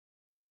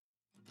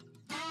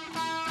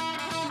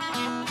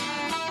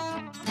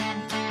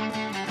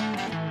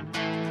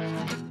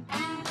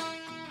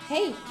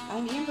Hey,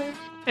 I'm Amber,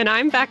 And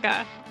I'm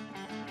Becca.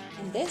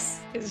 and this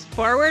Is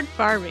Forward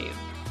Farming.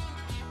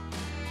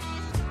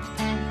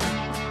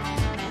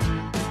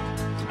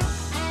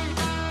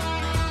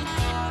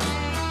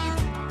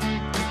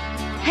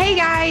 Hey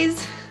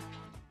guys!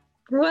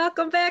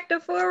 Welcome back to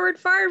Forward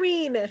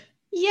Farming.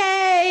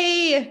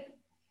 Yay!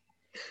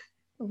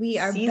 We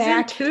are Season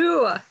back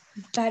 2.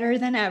 better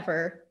than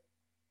ever.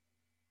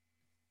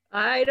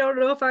 I don't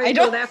know if I I would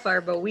don't- go that far,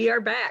 but we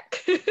are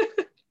back.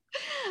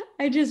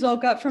 I just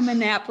woke up from a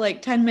nap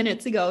like 10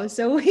 minutes ago,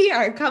 so we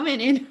are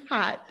coming in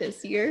hot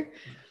this year.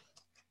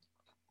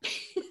 Do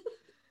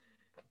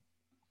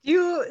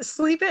you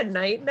sleep at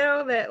night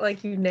now that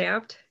like you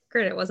napped?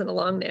 Granted, it wasn't a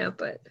long nap,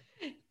 but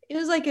It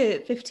was like a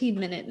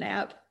 15-minute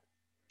nap.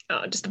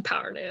 just a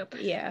power nap.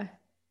 Yeah.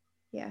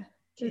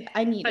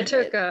 I needed I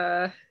took it.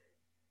 a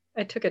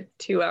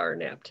 2-hour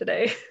nap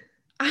today.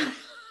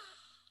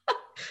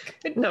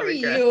 Good No for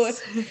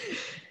regrets. you.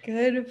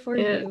 Good for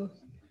Yeah. you.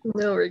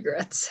 No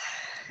regrets.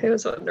 It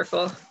was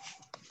wonderful.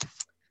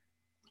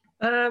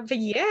 But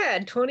yeah,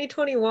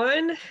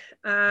 2021.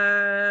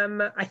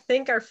 I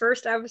think our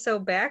first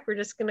episode back, we're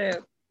just gonna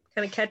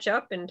kind of catch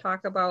up and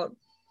talk about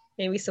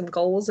maybe some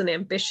goals and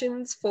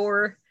ambitions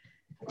for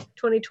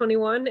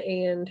 2021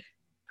 and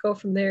go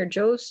from there.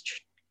 Joe's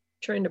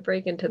trying to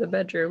break into the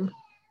bedroom.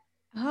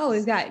 Oh,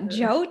 we've got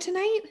Joe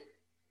tonight?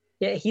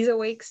 Yeah, he's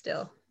awake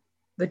still,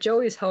 but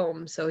Joey's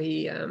home, so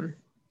we'll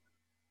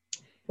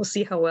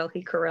see how well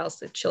he corrals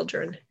the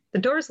children. The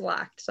door's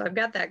locked, so I've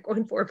got that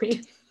going for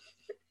me.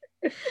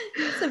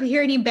 So if you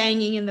hear any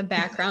banging in the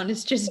background,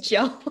 it's just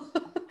Joe.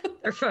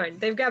 They're fine.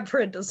 They've got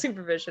parental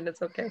supervision.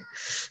 It's okay.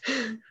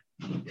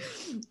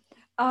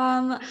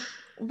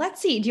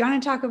 Let's see. Do you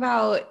want to talk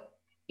about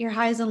your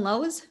highs and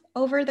lows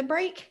over the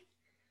break?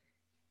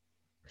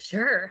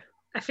 Sure.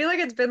 I feel like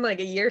it's been like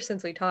a year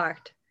since we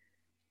talked.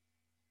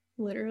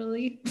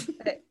 Literally.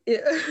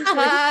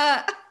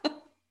 Yeah.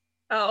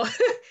 Oh,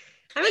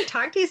 I haven't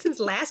talked to you since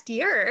last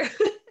year.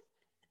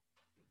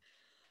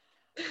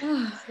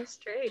 So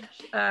strange.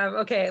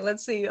 Okay,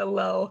 let's see a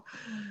low.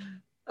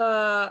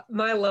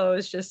 My low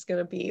is just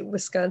gonna be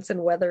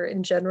Wisconsin weather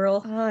in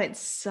general. Oh, it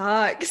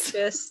sucks.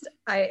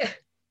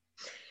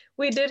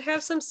 We did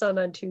have some sun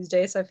on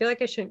Tuesday, so I feel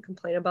like I shouldn't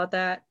complain about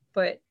that.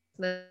 But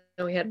then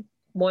we had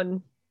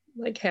one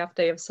like half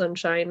day of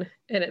sunshine,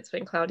 and it's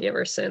been cloudy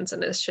ever since,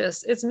 and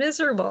it's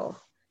miserable.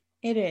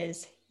 It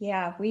is.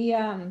 Yeah, we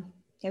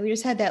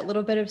just had that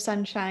little bit of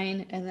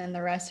sunshine, and then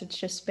the rest it's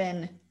just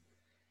been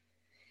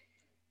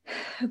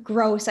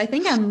gross. I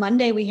think on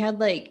Monday we had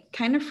like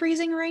kind of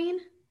freezing rain.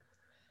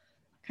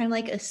 Kind of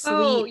like a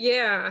sleet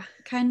yeah,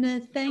 kind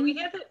of thing. we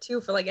had that too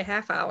for like a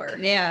half hour.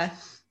 Yeah.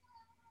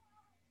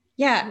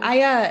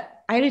 I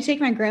had to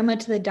take my grandma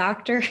to the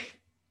doctor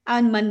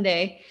on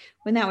Monday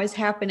when that was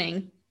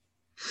happening.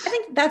 I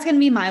think that's gonna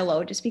be my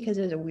low just because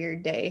it was a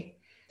weird day.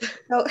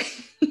 So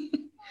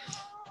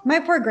my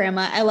poor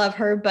grandma, I love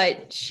her,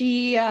 but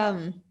she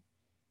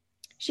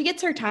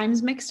gets her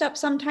times mixed up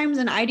sometimes,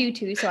 and I do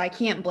too, so I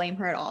can't blame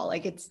her at all.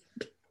 Like it's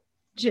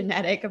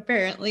genetic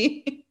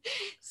apparently.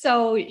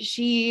 So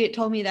she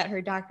told me that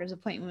her doctor's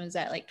appointment was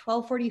at like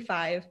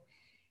 12:45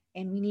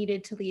 and we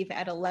needed to leave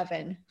at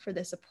 11 for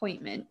this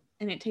appointment,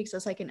 and it takes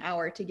us like an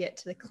hour to get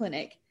to the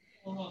clinic.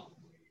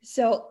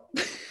 So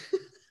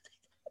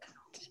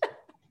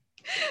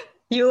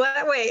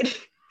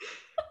wait.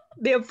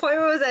 The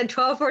appointment was at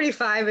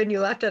 12:45 and you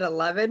left at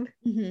 11?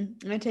 and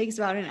it takes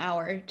about an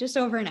hour, just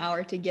over an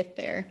hour to get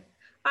there.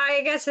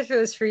 I guess if it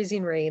was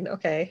freezing rain,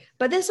 okay.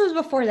 But this was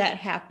before that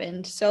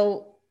happened.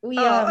 So we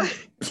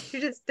she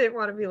just didn't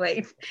want to be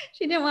late.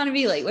 She didn't want to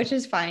be late, which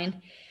is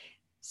fine.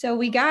 So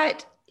we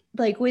got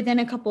like within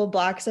a couple of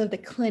blocks of the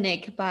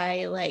clinic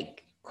by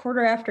like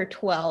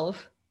 12:15.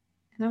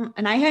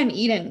 And I hadn't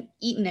eaten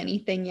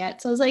anything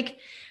yet. So I was like,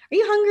 are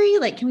you hungry?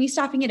 Like, can we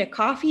stop and get a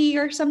coffee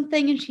or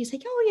something? And she's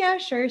like, oh yeah,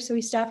 sure. So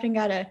we stopped and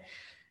got a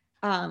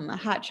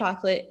hot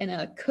chocolate and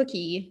a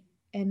cookie.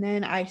 And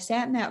then I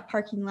sat in that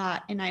parking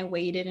lot and I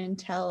waited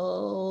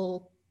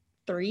until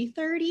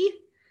 3:30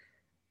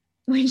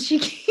 when she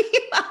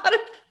came out of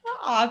the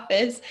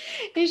office,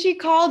 and she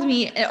called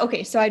me.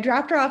 Okay, so I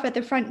dropped her off at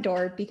the front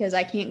door because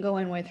I can't go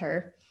in with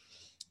her.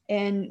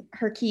 And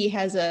her key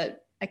has a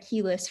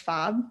keyless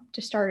fob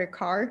to start her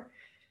car.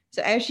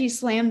 So as she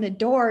slammed the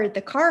door,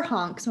 the car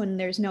honks when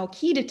there's no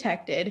key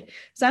detected.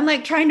 So I'm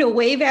like trying to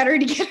wave at her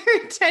to get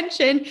her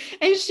attention.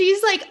 And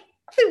she's like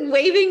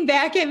waving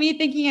back at me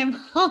thinking I'm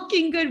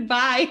honking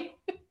goodbye.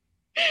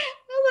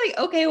 I'm like,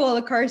 okay, well,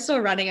 the car's still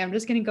running. I'm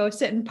just going to go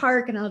sit and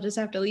park and I'll just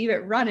have to leave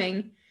it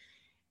running.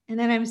 And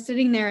then I'm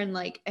sitting there and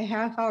like a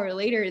half hour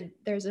later,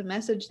 there's a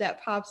message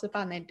that pops up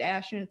on the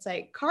dash and it's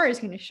like, car is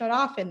going to shut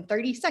off in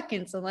 30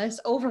 seconds unless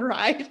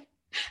override.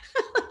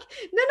 I'm like,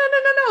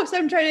 no. So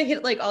I'm trying to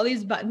hit like all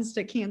these buttons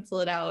to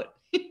cancel it out.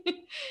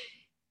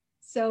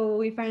 So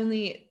we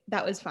finally,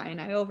 that was fine.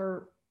 I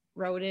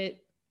overrode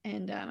it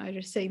and I was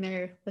just sitting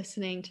there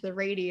listening to the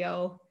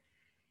radio.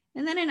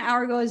 And then an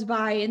hour goes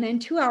by and then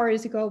 2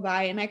 hours go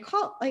by and I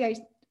call, like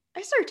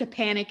I start to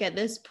panic at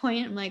this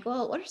point. I'm like,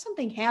 well, what if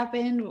something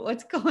happened?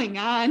 What's going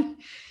on?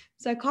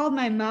 So I called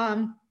my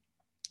mom,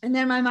 and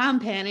then my mom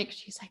panicked.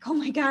 She's like, oh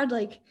my God,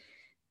 like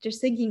just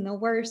thinking the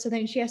worst. So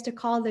then she has to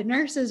call the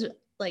nurse's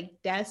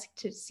like desk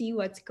to see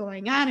what's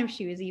going on, if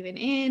she was even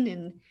in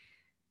and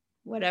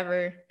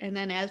whatever. And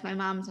then as my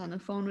mom's on the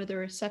phone with the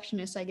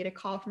receptionist, I get a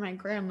call from my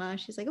grandma.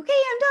 She's like, okay,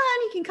 I'm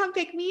done. You can come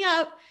pick me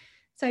up.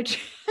 So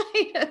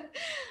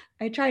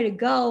I try to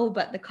go,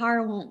 but the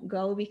car won't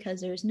go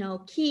because there's no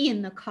key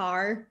in the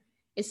car.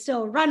 It's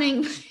still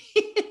running,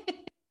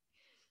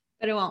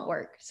 but it won't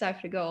work. So I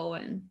have to go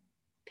and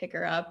pick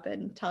her up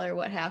and tell her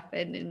what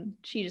happened. And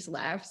she just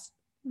laughs.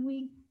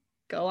 We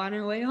go on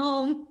our way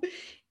home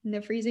in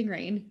the freezing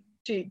rain.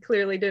 She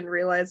clearly didn't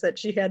realize that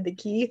she had the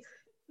key.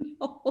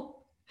 No.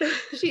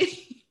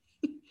 She's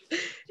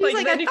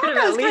like I thought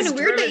that was kind of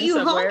weird that you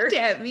honked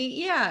at me.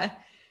 Yeah.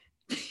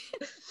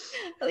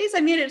 At least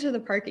I made it to the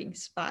parking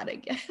spot, I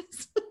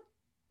guess.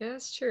 Yeah,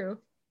 that's true.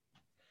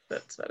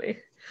 That's funny.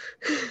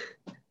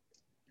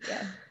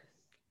 Yeah.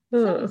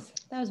 So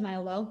that was my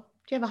low.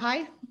 Do you have a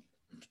high?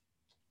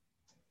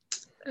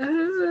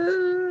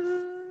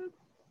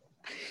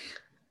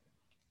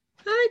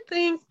 I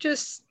think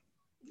just,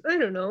 I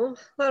don't know,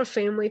 a lot of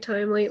family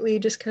time lately,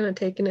 just kind of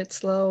taking it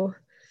slow.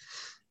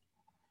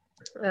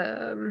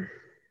 Yeah,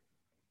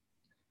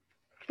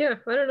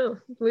 I don't know.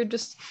 We've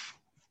just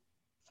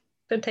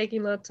been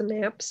taking lots of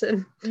naps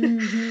and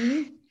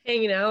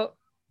hanging out,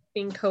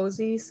 being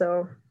cozy.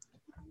 So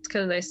it's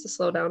kind of nice to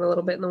slow down a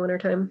little bit in the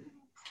wintertime.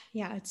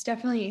 Yeah, it's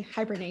definitely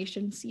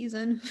hibernation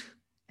season.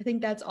 I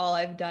think that's all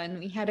I've done.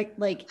 We had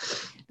like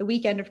the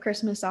weekend of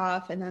Christmas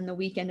off and then the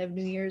weekend of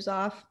New Year's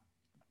off,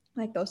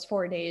 like those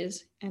 4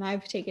 days. And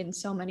I've taken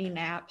so many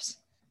naps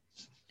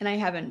and I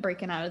haven't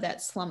broken out of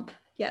that slump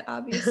yet,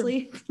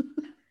 obviously.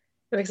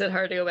 It makes it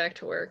hard to go back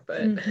to work,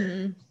 but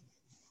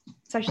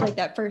especially like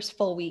that first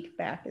full week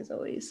back is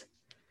always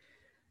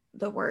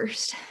the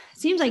worst. It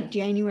seems like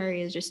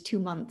January is just 2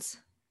 months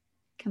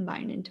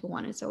combined into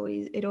one.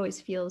 It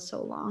always feels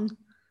so long.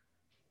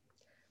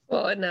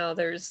 Well, and now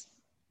there's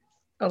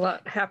a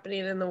lot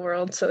happening in the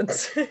world, so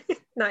it's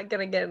not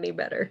gonna get any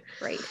better.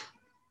 Right.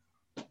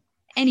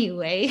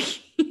 Anyway.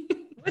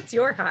 What's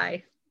your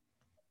high?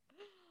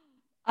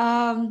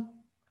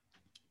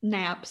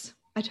 Naps.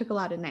 I took a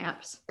lot of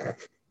naps.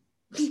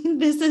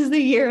 This is the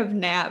year of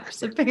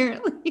naps,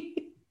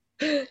 apparently.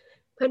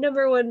 My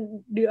number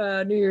one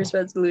New Year's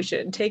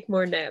resolution, take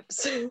more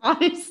naps.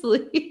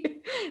 Honestly,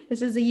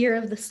 this is a year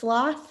of the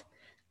sloth.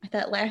 I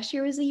thought last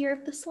year was the year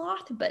of the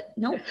sloth, but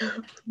nope.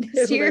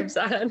 This year lives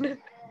on.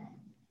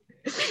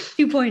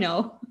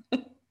 2.0.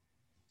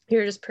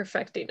 You're just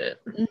perfecting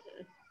it.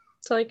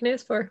 That's all you can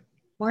ask for.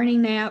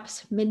 Morning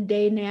naps,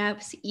 midday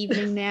naps,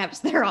 evening naps,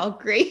 they're all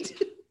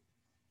great.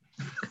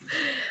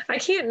 I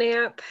can't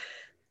nap.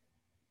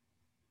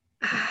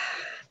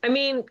 I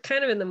mean,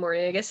 kind of in the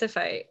morning. I guess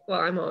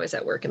I'm always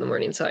at work in the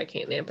morning, so I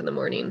can't nap in the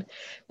morning.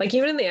 Like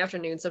even in the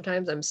afternoon,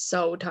 sometimes I'm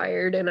so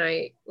tired and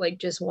I like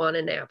just want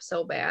to nap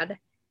so bad.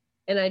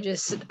 And I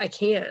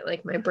can't,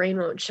 like my brain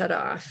won't shut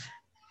off.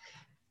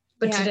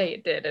 But today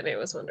it did, and it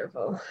was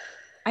wonderful.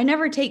 I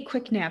never take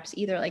quick naps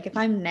either. Like if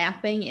I'm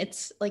napping,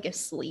 it's like a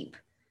sleep.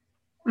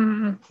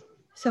 Mm-hmm.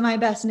 So my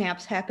best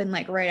naps happen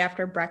like right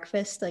after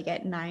breakfast, like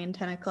at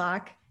 9-10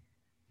 o'clock.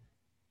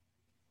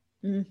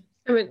 I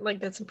mean, like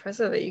that's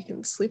impressive that you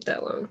can sleep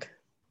that long.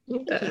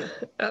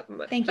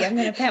 Thank you. I'm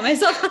going to pat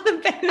myself on the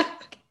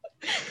back.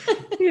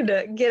 You need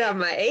to get on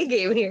my A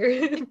game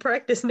here and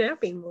practice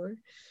napping more.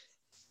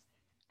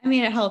 I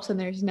mean, it helps when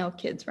there's no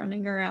kids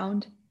running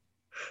around.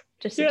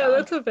 Just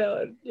that's a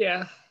valid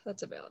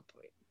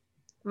point.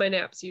 My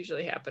naps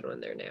usually happen when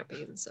they're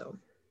napping, so.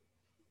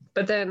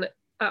 But then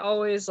I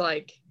always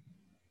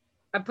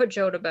I put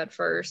Joe to bed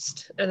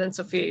first, and then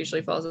Sophia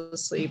usually falls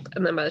asleep,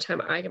 and then by the time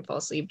I can fall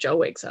asleep, Joe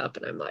wakes up,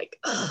 and I'm like,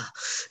 ugh.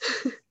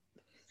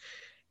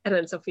 And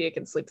then Sophia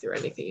can sleep through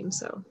anything,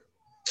 so.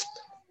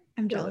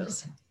 I'm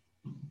jealous.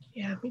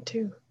 Yeah, me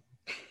too.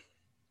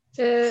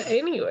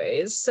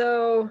 Anyways,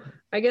 so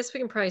I guess we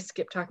can probably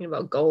skip talking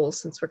about goals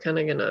since we're kind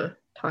of gonna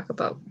talk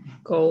about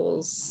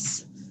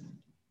goals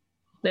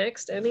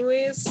next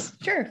anyways.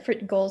 Sure, for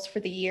goals for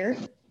the year.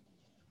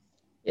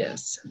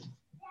 Yes.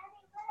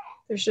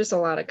 There's just a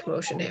lot of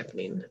commotion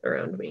happening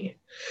around me.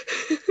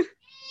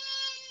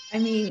 I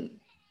mean,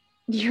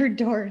 your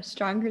door is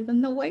stronger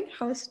than the White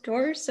House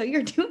door, so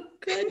you're doing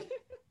good.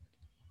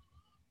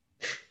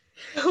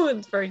 No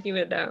one's breaking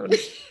it down.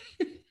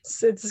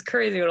 It's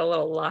crazy what a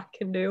little lock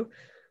can do.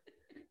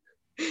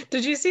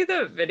 Did you see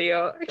the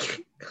video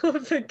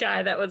of the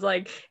guy that was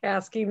like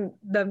asking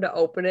them to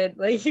open it?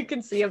 Like you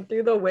can see him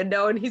through the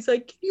window and he's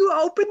like, can you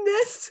open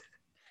this?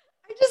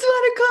 I just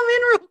want to come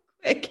in real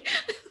quick.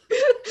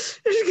 I'm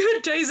just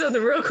gonna tell you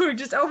something real quick.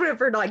 Just open it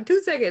for like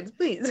 2 seconds,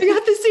 please. I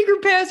got the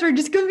secret password.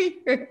 Just come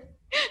here.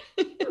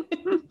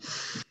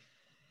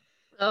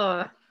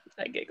 Oh,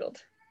 I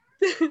giggled.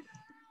 I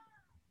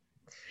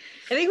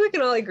think we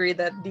can all agree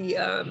that the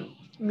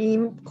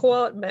meme,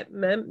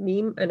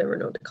 I never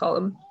know what to call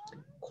them,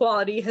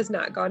 quality has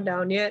not gone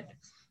down yet.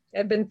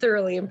 I've been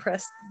thoroughly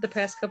impressed the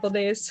past couple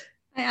days.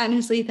 I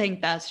honestly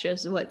think that's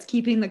just what's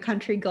keeping the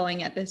country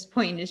going at this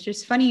point, is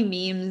just funny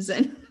memes.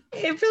 And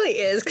It really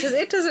is, because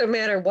it doesn't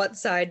matter what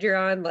side you're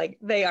on, like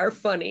they are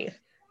funny,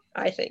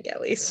 I think,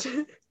 at least.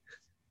 and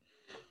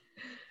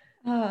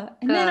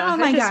then oh I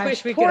my just gosh,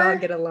 wish we could all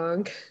get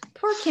along.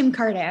 Poor Kim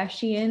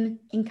Kardashian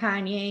and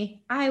Kanye.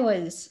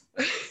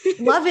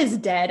 Love is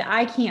dead.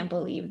 I can't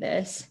believe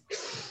this.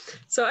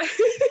 So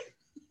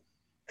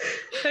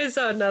I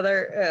saw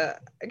another,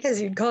 I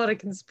guess you'd call it a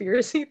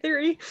conspiracy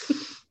theory,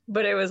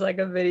 but it was like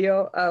a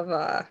video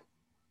of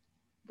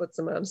what's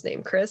the mom's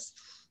name? Chris.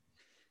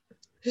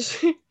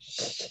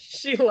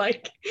 She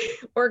like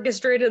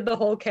orchestrated the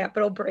whole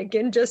Capitol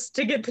break-in just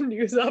to get the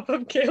news off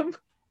of Kim.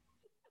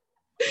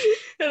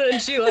 And then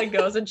she like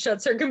goes and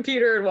shuts her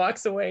computer and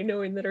walks away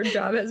knowing that her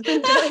job has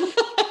been done.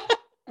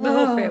 The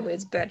whole family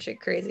is batshit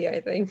crazy,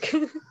 I think.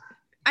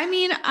 I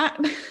mean,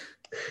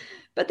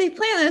 but they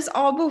plan this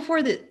all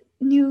before the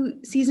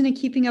new season of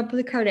Keeping Up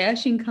with the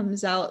Kardashian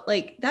comes out.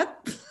 Like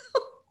that,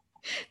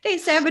 they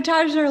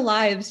sabotage their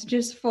lives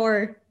just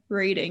for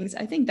ratings.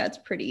 I think that's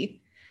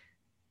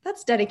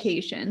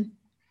dedication.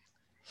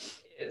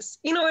 Yes.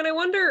 You know, and I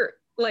wonder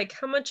like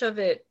how much of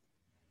it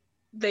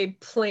they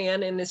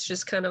plan and it's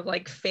just kind of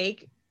like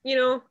fake, you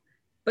know,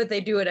 but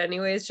they do it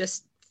anyways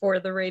just for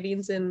the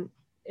ratings and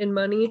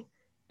money.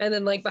 And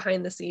then like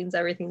behind the scenes,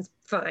 everything's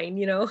fine,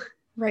 you know?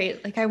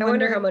 Right. Like I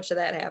wonder how much of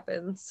that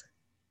happens.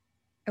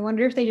 I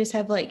wonder if they just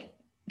have like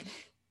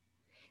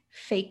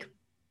fake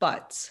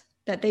butts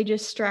that they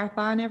just strap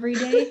on every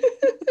day.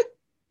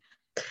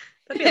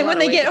 And when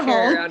they get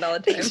home, around all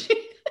the time.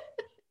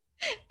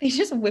 They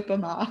just whip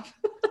them off.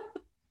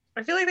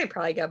 I feel like they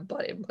probably got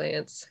butt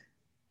implants.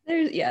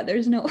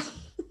 There's no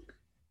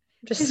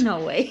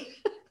way.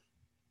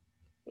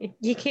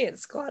 You can't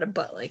squat a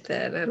butt like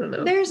that. I don't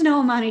know. There's no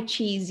amount of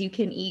cheese you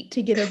can eat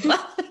to get a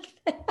butt like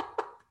that.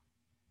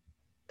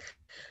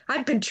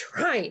 I've been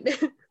trying.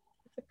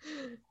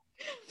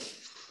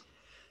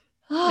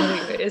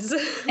 Anyways.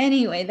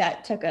 Anyway,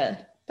 that took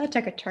a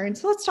turn.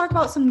 So let's talk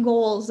about some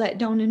goals that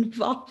don't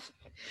involve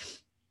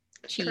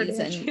cheese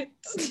and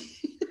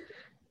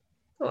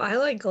Oh, I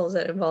like goals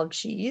that involve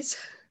cheese.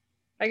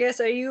 I guess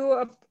are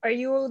you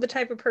the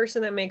type of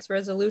person that makes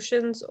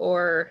resolutions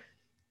or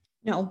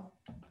no?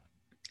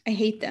 I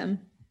hate them,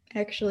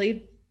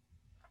 actually.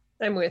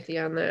 I'm with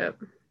you on that.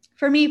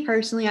 For me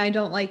personally, I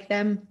don't like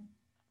them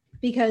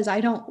because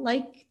I don't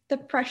like the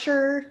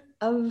pressure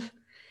of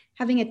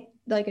having a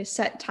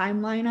set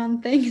timeline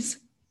on things.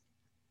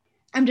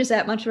 I'm just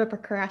that much of a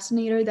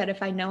procrastinator that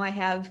if I know I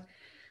have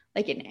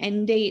like an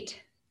end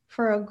date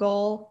for a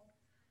goal,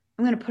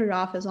 I'm going to put it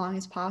off as long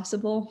as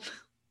possible.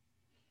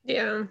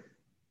 Yeah.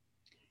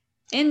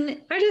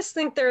 And I just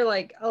think they're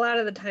like a lot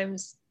of the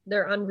times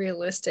they're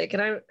unrealistic.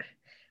 And I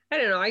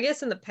don't know. I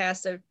guess in the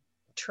past I've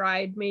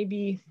tried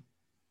maybe,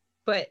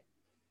 but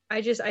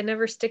I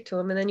never stick to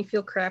them. And then you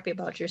feel crappy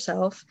about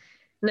yourself.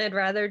 And I'd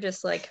rather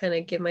just like kind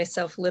of give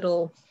myself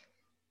little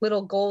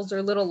goals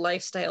or little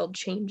lifestyle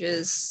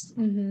changes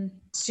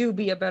to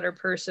be a better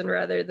person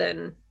rather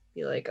than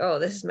be like, oh,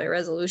 this is my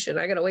resolution.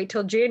 I got to wait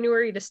till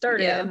January to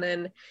start it. And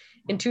then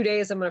in 2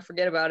 days, I'm going to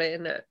forget about it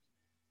and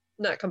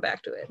not come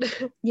back to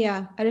it.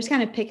 Yeah. I just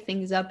kind of pick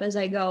things up as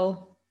I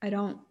go. I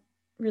don't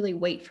really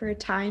wait for a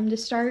time to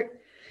start.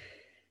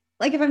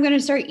 Like if I'm going to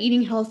start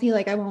eating healthy,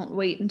 like I won't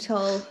wait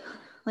until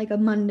like a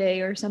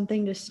Monday or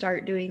something to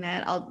start doing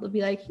that. I'll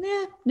be like,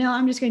 no,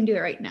 I'm just going to do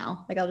it right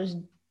now. Like I'll just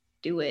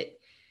do it.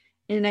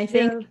 And I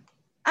think,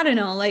 I don't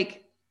know,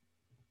 like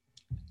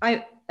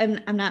I'm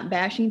not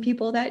bashing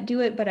people that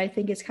do it, but I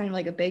think it's kind of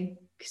like a big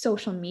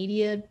social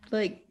media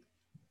like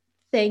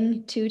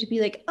thing too, to be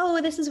like, oh,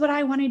 this is what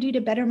I want to do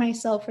to better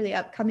myself for the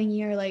upcoming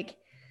year. Like,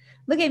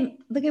 look at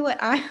what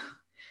I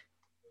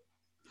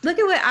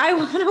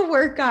want to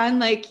work on.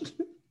 Like,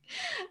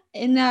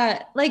 and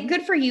like,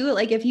 good for you.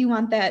 Like, if you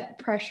want that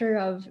pressure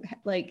of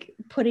like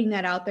putting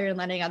that out there and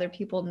letting other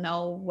people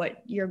know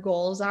what your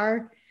goals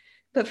are.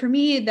 But for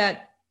me,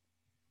 that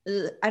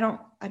I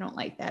don't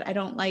like that. I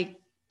don't like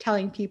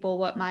telling people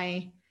what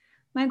my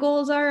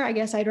goals are. I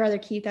guess I'd rather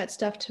keep that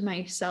stuff to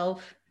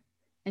myself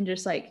and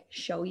just like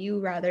show you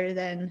rather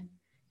than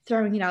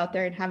throwing it out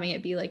there and having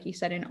it be, like you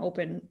said, an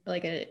open,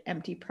 like an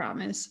empty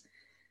promise.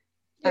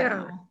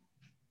 Yeah,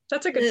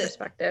 that's a good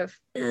perspective.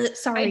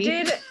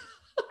 Sorry.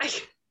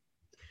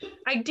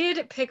 I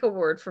did pick a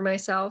word for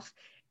myself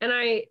and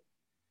I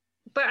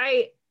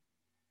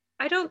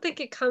don't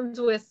think it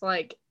comes with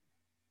like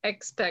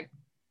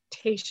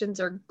expectations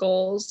or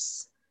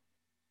goals.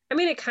 I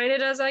mean, it kind of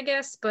does, I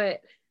guess, but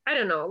I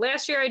don't know.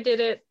 Last year I did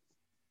it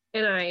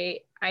and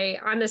I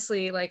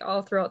honestly, like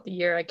all throughout the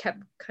year, I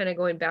kept kind of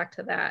going back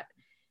to that.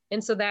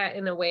 And so that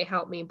in a way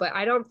helped me, but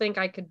I don't think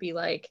I could be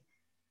like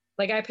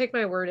I picked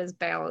my word as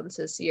balance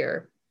this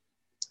year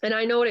and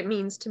I know what it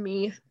means to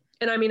me.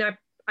 And I mean, I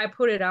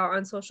put it out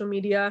on social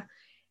media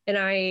and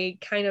I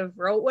kind of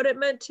wrote what it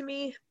meant to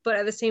me, but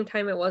at the same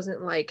time, it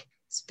wasn't like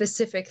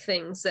specific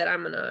things that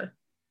I'm gonna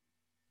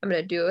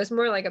do. It was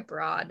more like a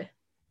broad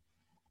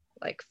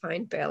like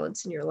find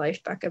balance in your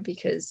life, Becca,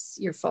 because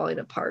you're falling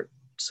apart,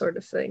 sort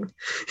of thing.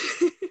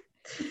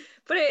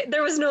 But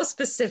there was no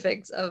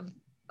specifics of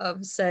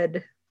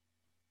said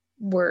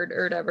word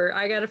or whatever.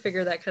 I got to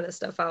figure that kind of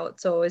stuff out.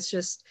 So it's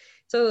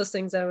one of those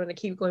things that I'm going to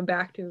keep going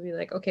back to and be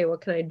like, okay,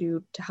 what can I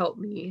do to help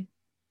me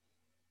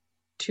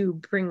to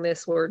bring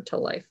this word to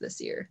life this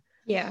year?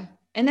 Yeah.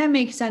 And that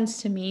makes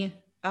sense to me.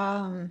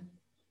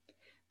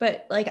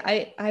 But like,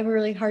 I have a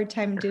really hard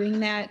time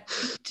doing that,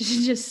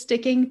 just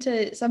sticking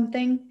to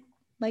something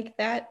like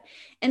that.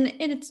 And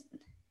it's,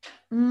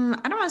 I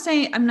don't want to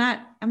say I'm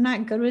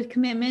not good with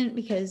commitment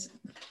because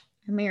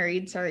I'm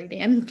married. Sorry,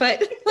 Dan,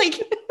 but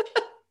like,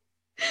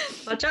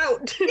 watch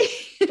out.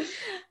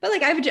 But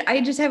like,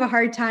 I just have a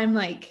hard time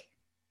like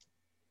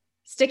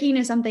sticking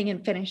to something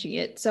and finishing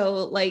it.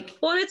 So like,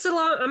 well,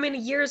 a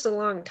year's a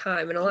long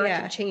time, and a lot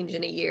can change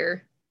in a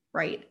year.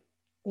 Right.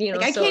 You know,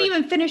 like I can't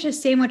even finish a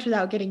sandwich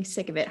without getting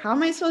sick of it. How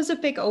am I supposed to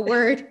pick a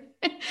word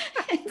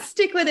and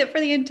stick with it for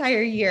the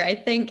entire year? I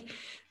think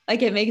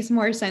like it makes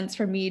more sense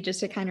for me just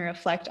to kind of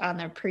reflect on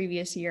the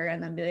previous year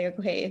and then be like,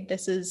 okay,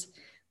 this is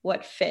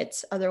what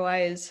fits.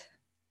 Otherwise,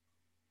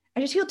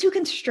 I just feel too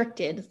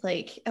constricted.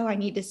 Like, oh, I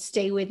need to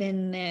stay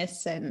within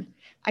this. And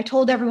I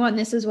told everyone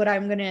this is what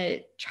I'm going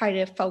to try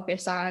to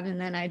focus on. And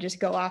then I just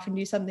go off and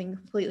do something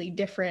completely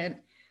different.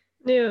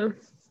 Yeah.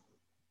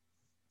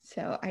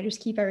 So I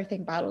just keep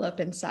everything bottled up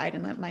inside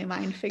and let my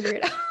mind figure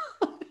it out.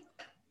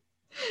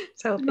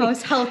 The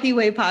most healthy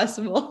way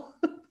possible.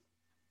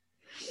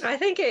 I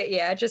think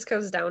it just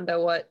comes down to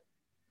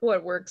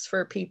what works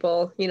for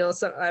people. You know,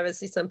 so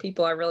obviously some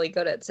people are really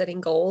good at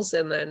setting goals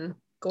and then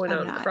going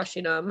out and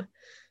crushing them.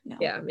 No.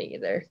 Yeah, me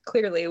either.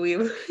 Clearly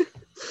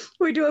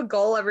we do a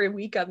goal every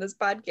week on this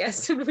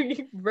podcast and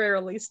we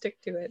rarely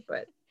stick to it,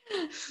 but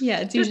yeah,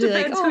 it's usually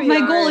like, oh, my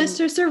goal is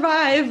to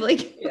survive.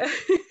 Like, yeah.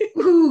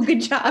 Ooh,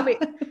 good job. I mean,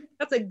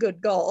 that's a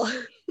good goal.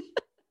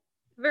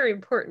 Very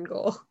important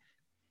goal.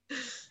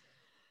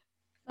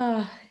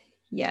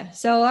 Yeah.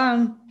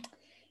 So,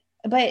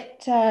 but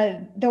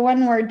the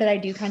one word that I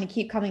do kind of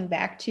keep coming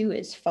back to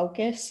is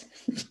focus.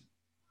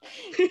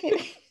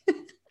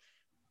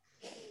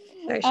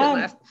 I should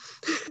laugh.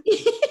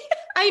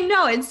 I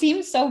know it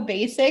seems so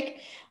basic,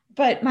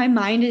 but my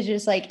mind is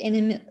just like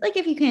like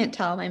if you can't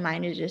tell, my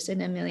mind is just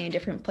in a million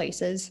different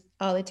places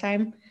all the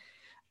time.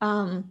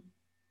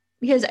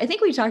 Because I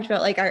think we talked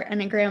about like our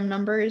Enneagram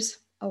numbers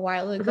a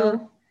while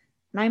ago,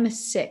 and I'm a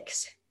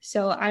 6.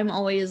 So I'm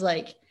always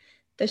like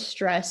the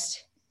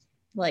stressed,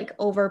 like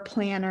over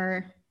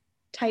planner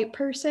type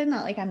person,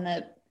 not like I'm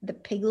the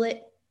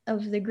piglet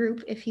of the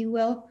group, if you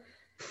will.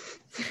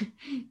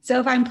 So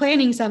if I'm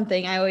planning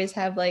something, I always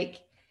have like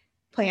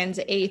plans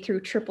A through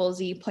triple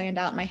Z planned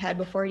out in my head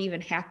before it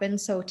even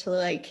happens. So to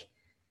like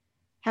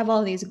have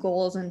all these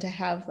goals and to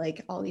have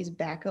like all these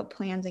backup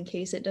plans in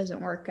case it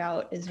doesn't work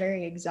out is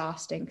very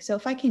exhausting. So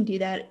if I can do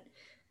that,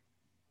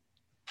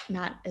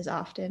 not as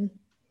often,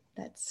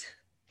 that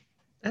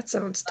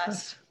sounds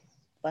tough.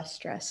 Less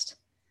stressed.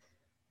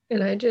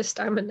 And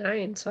I'm a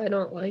 9, so I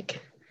don't like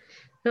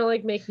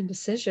making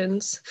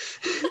decisions.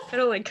 I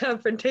don't like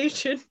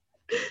confrontation.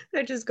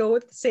 I just go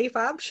with the safe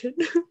option.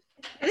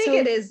 I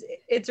think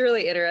it's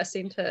really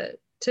interesting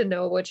to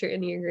know what your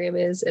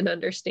Enneagram is and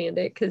understand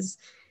it, because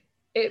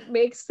it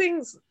makes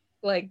things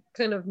like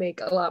kind of make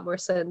a lot more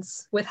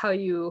sense with how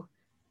you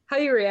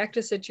react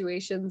to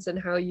situations and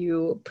how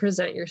you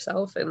present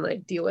yourself and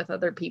like deal with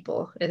other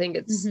people. I think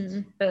it's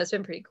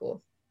been pretty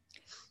cool.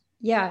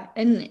 Yeah,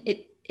 and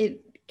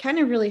it kind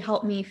of really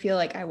helped me feel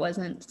like I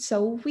wasn't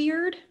so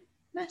weird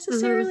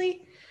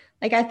necessarily.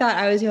 Like I thought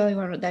I was the only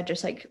one that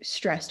just like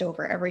stressed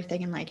over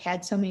everything and like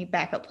had so many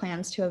backup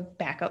plans to a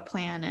backup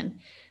plan. And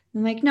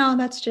I'm like, no,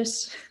 that's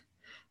just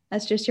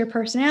your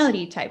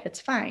personality type.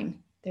 It's fine.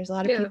 There's a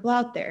lot of people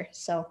out there.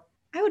 So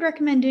I would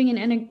recommend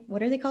doing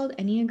what are they called?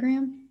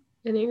 Enneagram?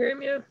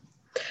 Enneagram, yeah.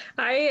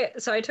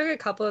 I took a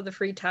couple of the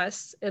free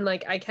tests and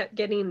like I kept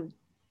getting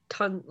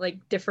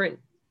different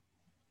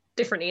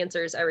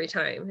answers every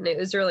time. And it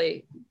was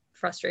really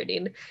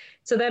frustrating.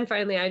 So then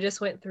finally I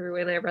just went through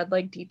and I read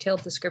like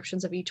detailed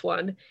descriptions of each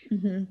one.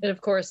 And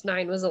of course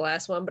 9 was the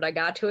last one, but I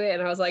got to it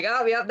and I was like,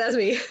 oh, yep, that's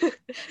me.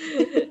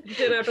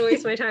 Didn't have to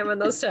waste my time on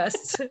those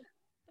tests.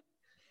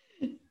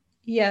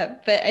 Yeah,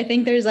 but I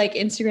think there's like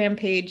Instagram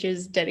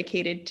pages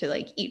dedicated to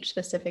like each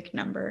specific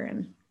number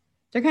and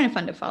they're kind of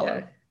fun to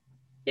follow.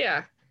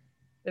 Yeah.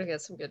 They've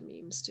got some good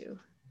memes too.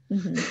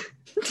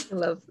 I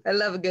love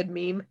a good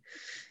meme.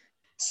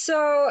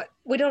 So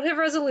we don't have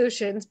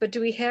resolutions, but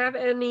do we have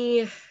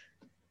any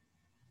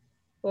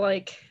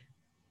like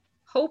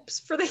hopes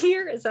for the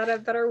year? Is that a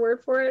better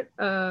word for it?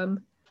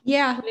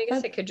 Yeah. I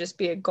guess it could just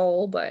be a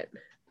goal, but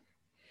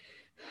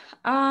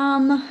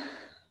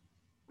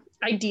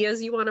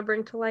ideas you want to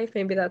bring to life.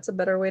 Maybe that's a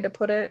better way to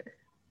put it.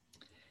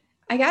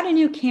 I got a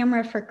new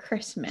camera for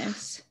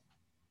Christmas.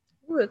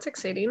 Ooh, that's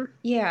exciting.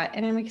 Yeah,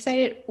 and I'm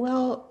excited.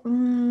 Well,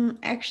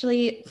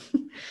 actually,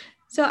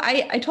 so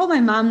I told my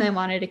mom that I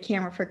wanted a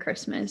camera for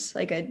Christmas,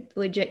 like a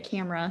legit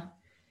camera.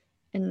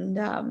 And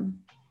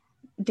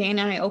Dan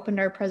and I opened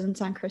our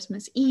presents on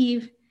Christmas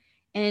Eve.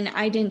 And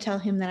I didn't tell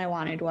him that I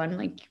wanted one.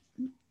 Like,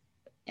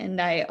 and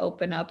I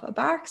open up a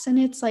box and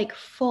it's like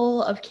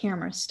full of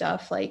camera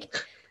stuff, like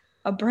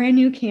a brand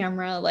new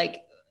camera,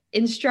 like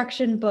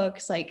instruction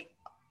books, like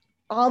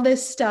all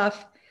this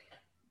stuff.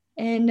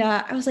 And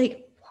I was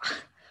like,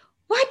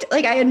 what?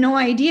 Like, I had no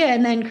idea.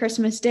 And then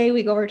Christmas Day,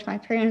 we go over to my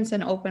parents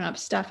and open up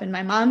stuff. And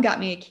my mom got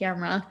me a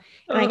camera.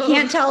 And I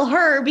can't tell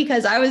her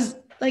because I was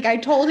like, I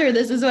told her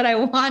this is what I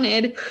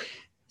wanted.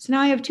 So now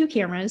I have 2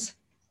 cameras.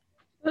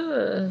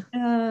 Are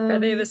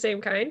they the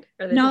same kind?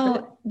 Are they No,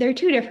 different? they're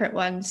 2 different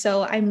ones.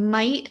 So I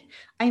might,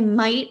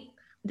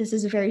 this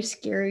is a very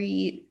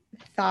scary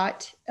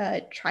thought,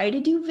 try to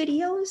do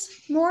videos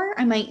more.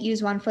 I might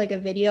use one for like a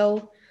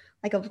video,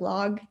 like a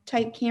vlog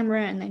type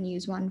camera, and then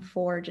use one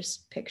for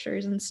just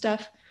pictures and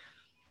stuff.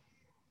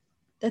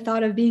 The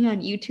thought of being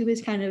on YouTube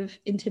is kind of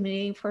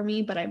intimidating for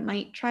me, but I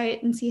might try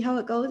it and see how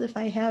it goes if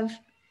I have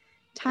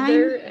time. Are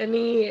there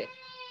any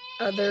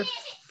other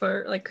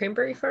like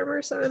cranberry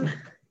farmers on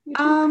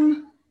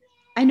YouTube?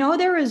 I know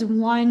there was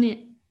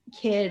one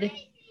kid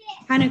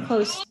kind of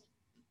close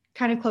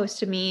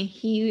to me.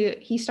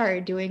 He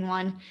started doing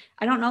one.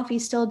 I don't know if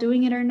he's still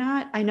doing it or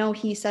not. I know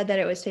he said that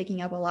it was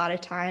taking up a lot of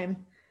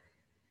time.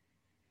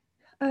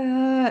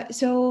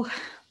 So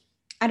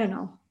I don't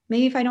know.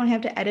 Maybe if I don't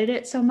have to edit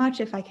it so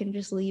much, if I can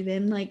just leave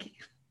in like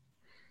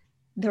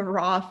the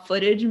raw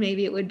footage,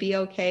 maybe it would be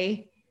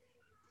okay.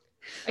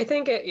 I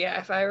think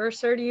if I ever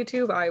started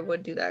YouTube, I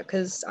would do that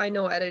because I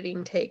know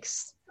editing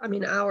takes,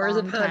 hours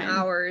upon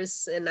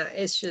hours, and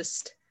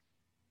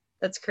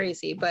that's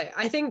crazy. But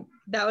I think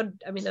that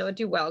would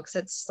do well because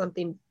it's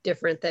something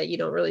different that you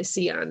don't really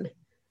see on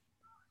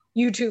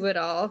YouTube at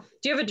all.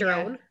 Do you have a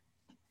drone?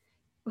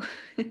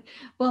 Yeah.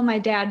 Well, my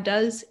dad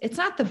does. It's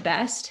not the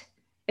best.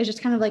 It's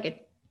just kind of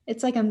like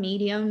it's like a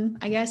medium,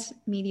 I guess,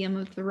 medium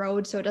of the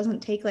road. So it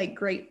doesn't take like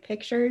great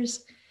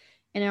pictures.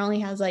 And it only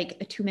has like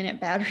a 2-minute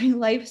battery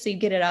life. So you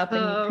get it up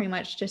and you pretty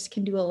much just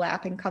can do a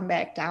lap and come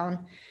back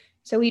down.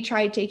 So we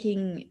tried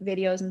taking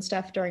videos and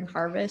stuff during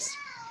harvest.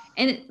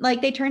 And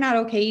like they turn out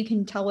okay. You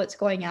can tell what's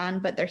going on,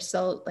 but they're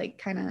still like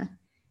kind of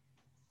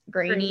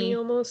grainy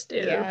almost.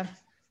 Yeah.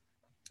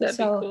 That'd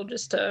be cool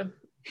just to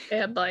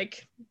add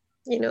like,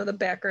 the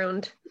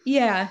background.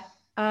 Yeah.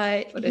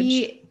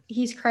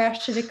 He's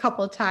crashed it a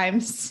couple of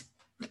times.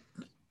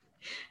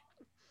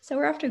 So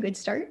we're off to a good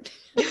start.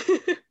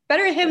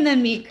 Better him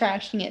than me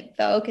crashing it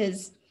though,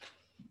 because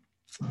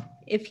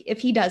if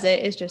he does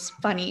it, it's just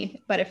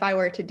funny. But if I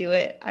were to do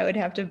it, I would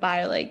have to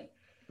buy like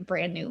a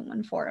brand new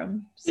one for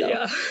him. So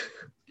yeah.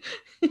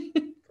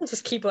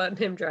 Just keep letting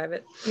him drive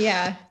it.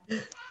 Yeah.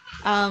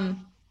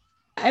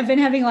 I've been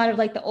having a lot of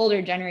like the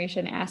older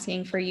generation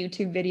asking for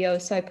YouTube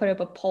videos. So I put up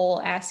a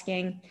poll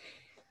asking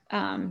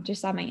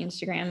just on my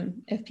Instagram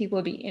if people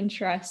would be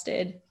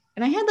interested.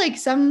 And I had like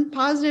some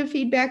positive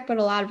feedback, but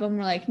a lot of them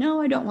were like,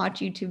 no, I don't watch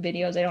YouTube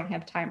videos. I don't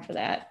have time for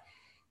that.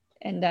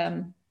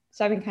 And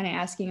so I've been kind of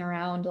asking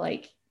around,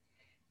 like,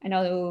 I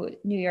know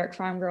New York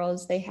Farm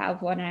Girls, they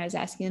have one, and I was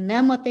asking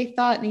them what they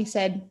thought. And they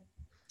said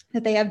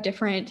that they have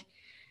different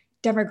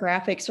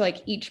demographics for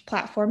like each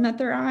platform that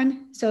they're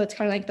on. So it's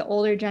kind of like the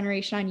older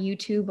generation on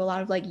YouTube, a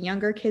lot of like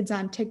younger kids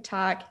on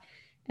TikTok,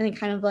 and then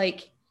kind of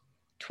like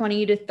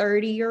 20 to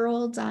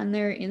 30-year-olds on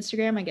their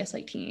Instagram, I guess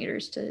like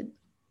teenagers to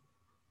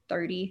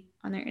 30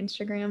 on their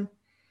Instagram.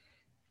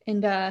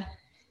 And they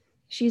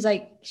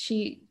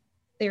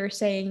were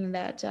saying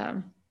that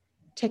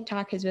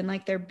TikTok has been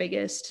like their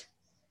biggest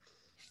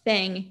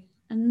thing.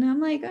 And I'm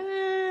like,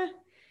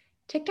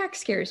 TikTok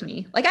scares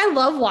me. Like I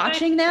love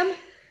watching them,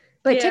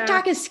 but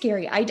TikTok is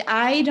scary.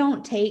 I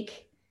don't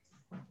take,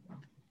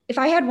 if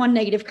I had one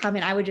negative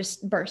comment, I would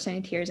just burst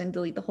into tears and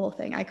delete the whole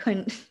thing. I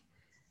couldn't.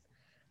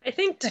 I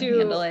think too,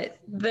 handle it.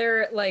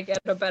 They're like at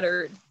a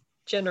better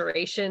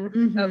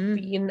generation of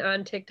being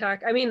on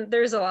TikTok. I mean,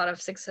 there's a lot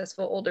of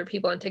successful older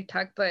people on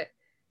TikTok, but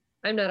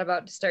I'm not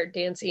about to start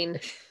dancing.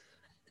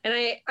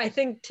 And I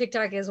think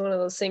TikTok is one of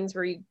those things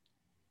where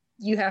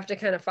you have to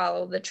kind of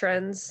follow the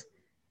trends,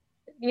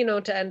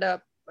 to end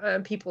up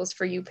on people's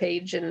For You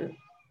page. And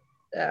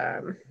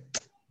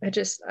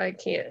I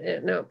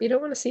can't, no, you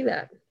don't want to see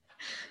that.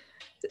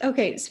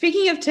 Okay,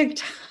 speaking of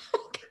TikTok,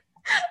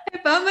 I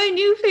found my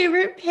new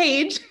favorite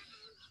page.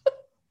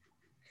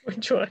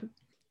 Which one?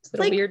 Is it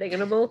like, a weird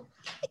animal?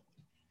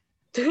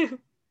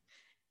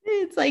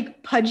 It's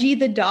like Pudgy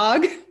the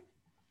dog.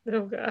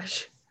 Oh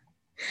gosh.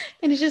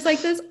 And it's just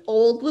like this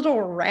old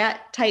little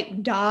rat type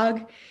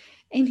dog.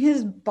 And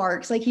his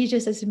barks, like he's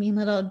just this mean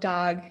little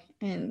dog.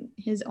 And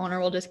his owner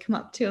will just come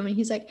up to him and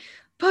he's like,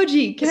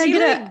 Pudgy, can I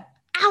get a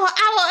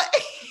ow?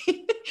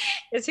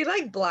 Is he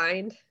like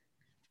blind?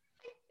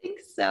 I think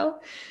so.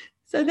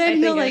 So then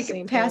he'll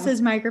like pass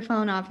his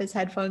microphone off his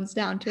headphones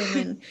down to him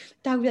and the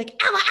dog will be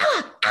like,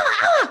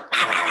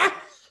 ow.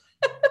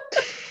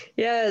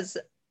 Yes.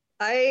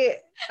 I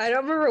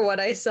don't remember what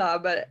I saw,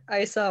 but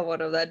I saw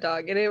one of that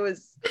dog and it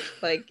was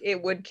like,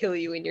 it would kill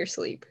you in your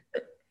sleep.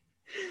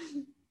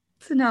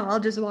 So now I'll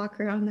just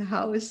walk around the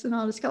house and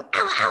I'll just go,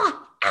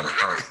 ow.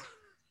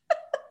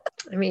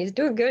 I mean, he's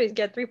doing good. He's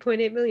got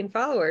 3.8 million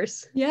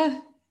followers. Yeah.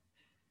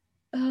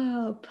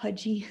 Oh,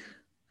 Pudgy.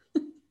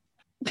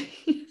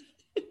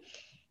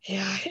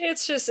 Yeah,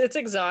 it's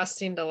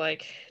exhausting to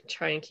like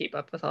try and keep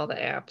up with all the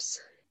apps.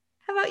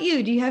 How about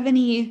you? Do you have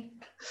any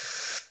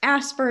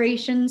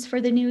aspirations for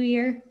the new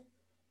year?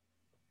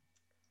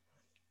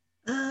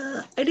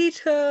 I need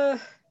to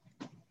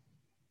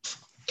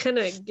kind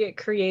of get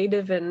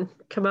creative and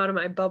come out of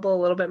my bubble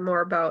a little bit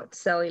more about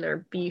selling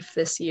our beef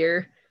this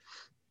year.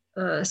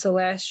 So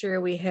last year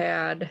we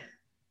had,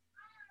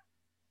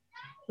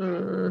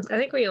 I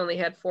think we only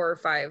had 4 or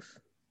 5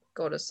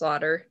 go to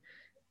slaughter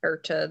or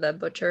to the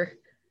butcher.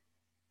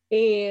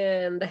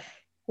 And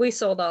we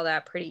sold all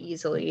that pretty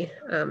easily.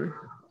 And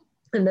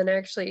then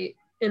actually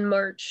in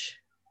March,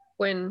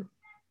 when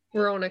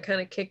Rona kind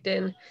of kicked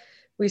in,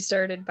 we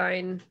started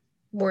buying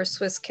more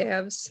Swiss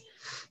calves.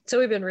 So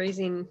we've been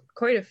raising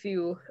quite a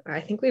few. I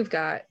think we've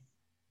got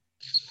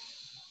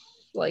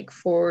like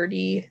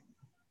 40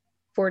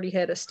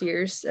 head of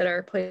steers at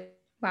our place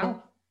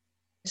Wow.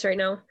 right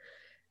now.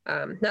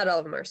 Not all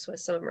of them are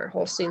Swiss. Some of them are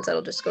Holsteins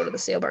that'll just go to the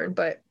sale barn.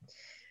 But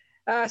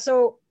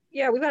so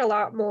yeah, we've got a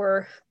lot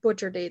more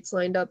butcher dates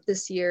lined up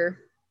this year,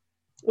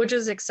 which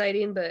is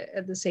exciting, but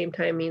at the same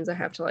time means I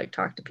have to like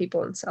talk to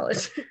people and sell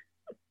it.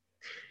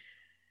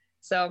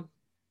 So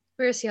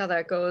we're gonna see how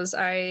that goes.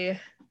 I'm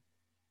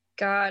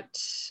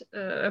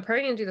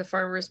probably gonna do the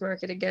farmers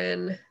market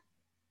again,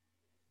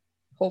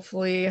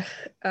 hopefully.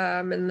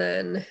 And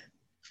then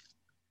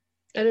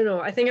I don't know.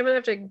 I think I'm gonna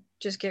have to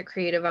just get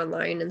creative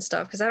online and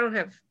stuff because I don't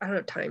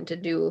have time to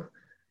do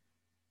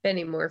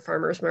any more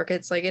farmers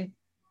markets. Like it'd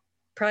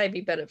probably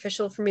be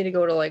beneficial for me to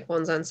go to like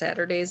ones on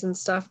Saturdays and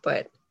stuff,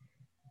 but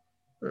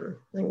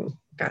I ain't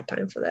got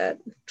time for that.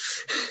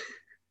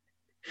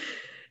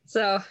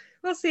 So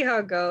we'll see how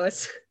it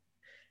goes.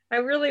 I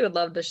really would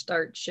love to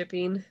start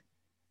shipping.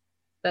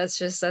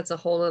 That's a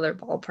whole other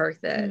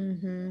ballpark that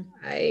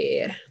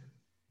I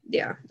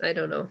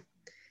don't know.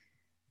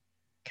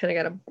 Kind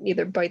of got to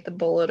either bite the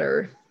bullet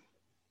or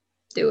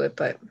do it,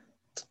 but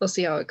we'll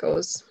see how it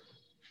goes.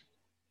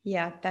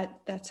 Yeah,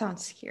 that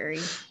sounds scary.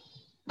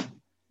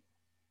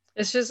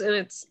 It's just,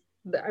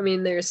 I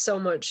mean, there's so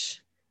much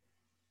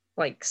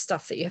like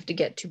stuff that you have to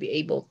get to be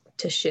able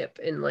to ship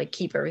and like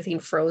keep everything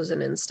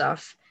frozen and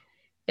stuff.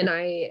 And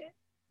I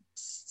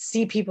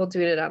see people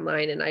doing it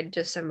online and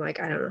I'm like,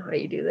 I don't know how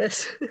you do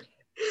this.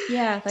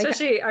 Yeah. Like,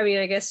 especially, I mean,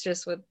 I guess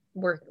just with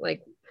work,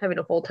 like having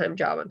a full-time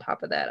job on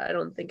top of that, I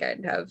don't think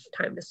I'd have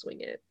time to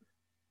swing it.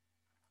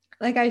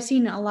 like I've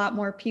seen a lot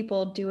more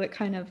people do it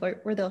kind of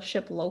like where they'll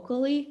ship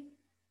locally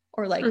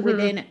or like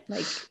within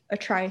like a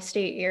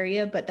tri-state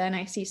area, but then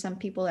I see some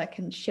people that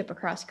can ship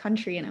across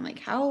country and I'm like,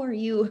 how are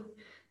you?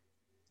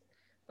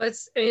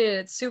 It's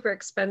super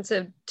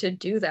expensive to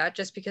do that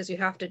just because you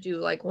have to do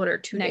like 1 or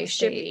 2 day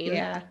shipping.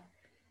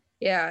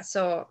 Yeah,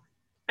 so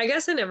I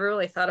guess I never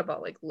really thought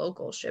about like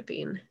local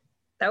shipping.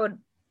 That would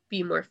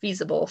be more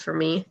feasible for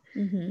me.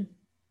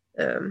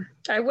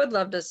 I would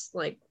love to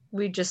like,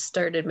 we just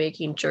started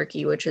making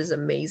jerky, which is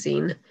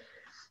amazing.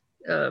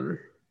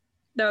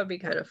 That would be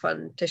kind of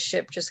fun to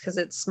ship just because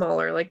it's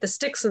smaller. Like the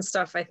sticks and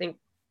stuff, I think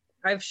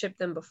I've shipped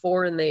them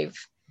before and they've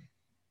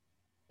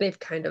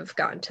kind of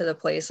gotten to the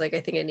place. Like I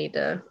think I need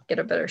to get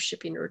a better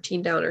shipping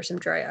routine down or some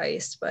dry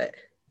ice, but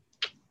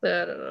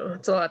I don't know.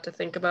 It's a lot to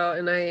think about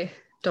and I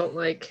don't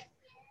like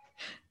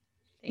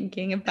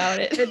thinking about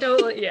it. I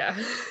don't, yeah.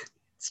 It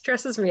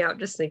stresses me out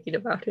just thinking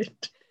about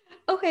it.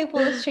 Okay,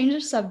 well, let's change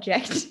the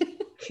subject.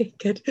 Okay,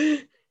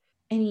 good.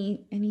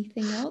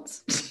 Anything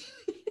else?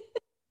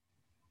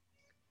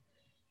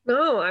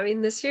 No, I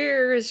mean, this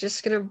year is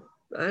just gonna,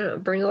 I don't know,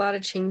 bring a lot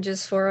of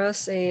changes for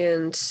us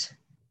and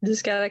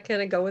just gotta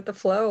kind of go with the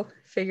flow,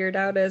 figure it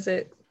out as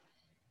it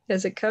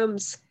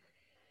comes.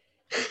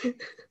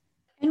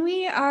 And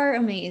we are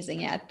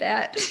amazing at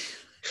that.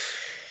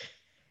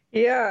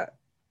 Yeah.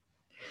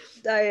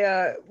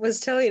 I was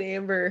telling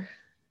Amber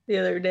the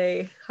other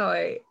day how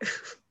I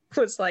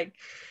was like,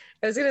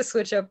 I was gonna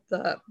switch up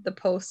the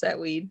posts that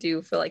we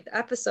do for like the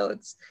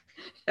episodes.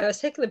 I was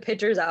taking the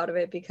pictures out of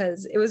it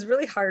because it was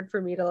really hard for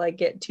me to like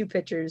get 2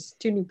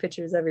 new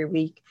pictures every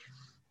week.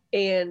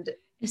 And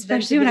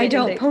especially when I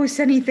don't post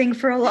anything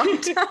for a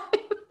long time.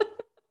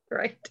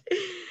 Right.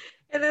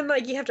 And then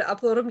like you have to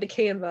upload them to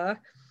Canva.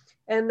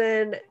 And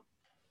then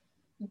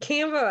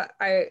Canva,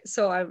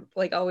 I'm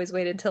like always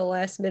waited till the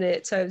last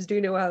minute. So I was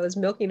doing it while I was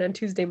milking on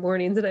Tuesday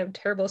mornings and I have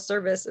terrible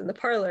service in the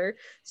parlor.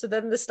 So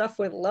then the stuff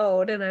would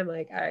load and I'm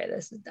like, all right,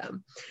 this is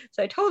dumb.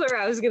 So I told her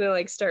I was going to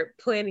like start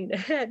planning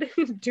ahead,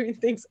 doing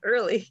things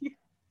early.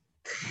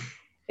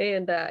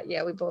 And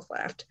yeah, we both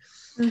laughed.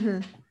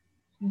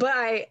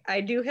 But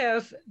I do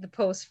have the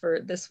post for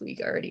this week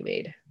already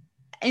made.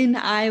 And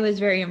I was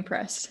very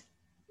impressed.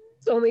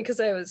 It's only because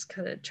I was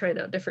kind of trying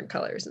out different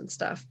colors and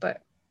stuff,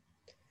 but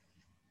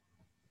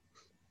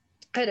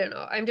I don't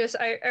know.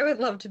 I would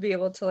love to be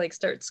able to like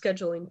start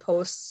scheduling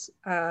posts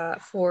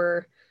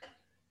for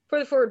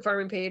the Forward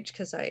Farming page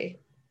because I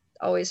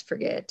always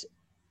forget.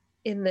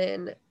 And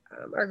then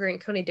our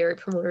Grant County Dairy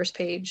Promoters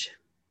page.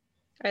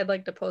 I'd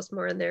like to post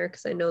more in there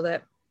because I know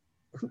that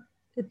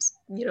it's,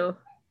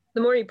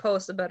 the more you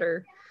post, the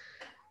better,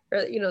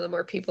 or, the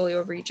more people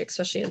you'll reach,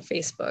 especially on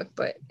Facebook.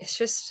 But it's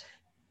just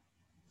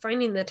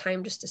finding the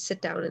time just to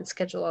sit down and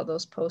schedule all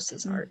those posts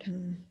is hard.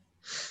 Mm-hmm.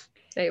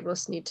 I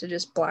almost need to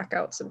just block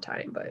out some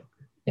time, but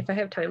if I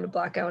have time to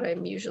block out,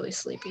 I'm usually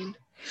sleeping.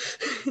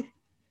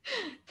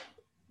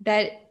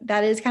 That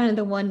is kind of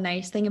the one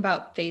nice thing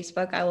about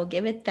Facebook. I will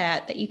give it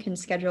that you can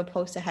schedule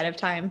posts ahead of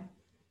time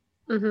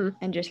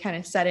and just kind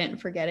of set it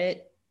and forget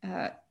it.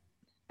 I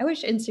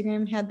wish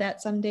Instagram had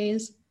that some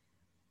days.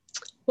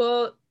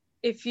 Well,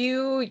 if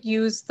you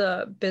use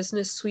the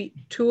Business Suite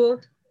tool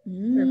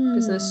or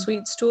Business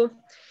Suites tool,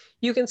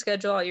 you can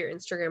schedule all your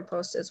Instagram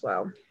posts as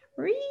well.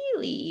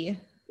 Really?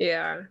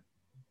 Yeah.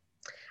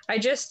 I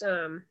just,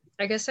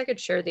 I guess I could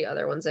share the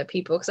other ones that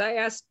people, because I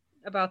asked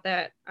about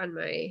that on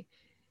my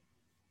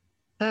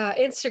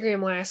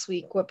Instagram last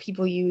week, what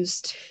people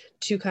used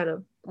to kind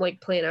of like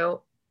plan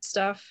out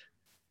stuff.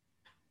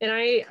 And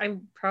I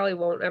probably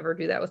won't ever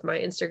do that with my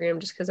Instagram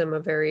just because I'm a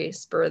very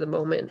spur of the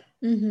moment,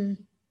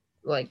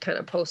 like kind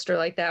of poster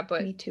like that.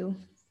 But me too.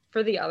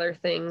 For the other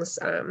things,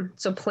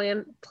 so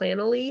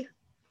Planoly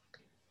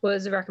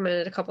was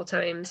recommended a couple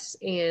times,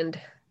 and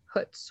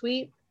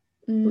Hootsuite.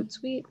 Those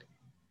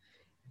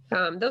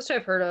two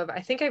I've heard of.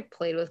 I think I've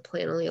played with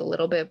Planoly a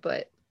little bit,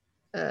 but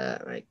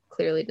I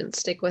clearly didn't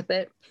stick with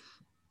it.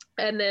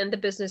 And then the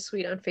Business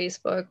Suite on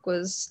Facebook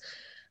was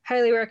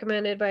highly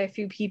recommended by a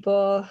few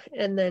people.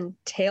 And then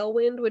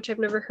Tailwind, which I've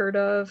never heard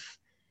of.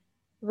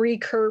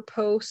 Recur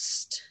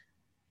Post,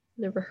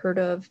 never heard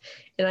of.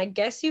 And I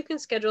guess you can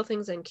schedule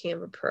things in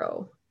Canva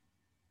Pro.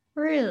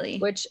 Really?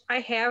 Which I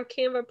have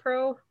Canva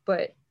Pro,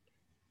 but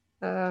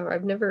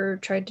I've never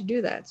tried to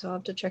do that. So I'll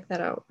have to check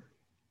that out.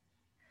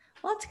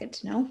 Well, that's good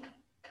to know.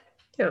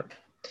 Yeah.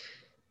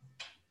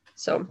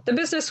 So the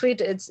Business Suite,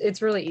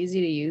 it's really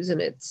easy to use, and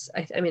it's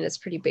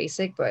pretty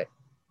basic, but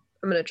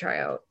I'm going to try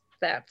out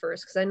that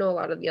first because I know a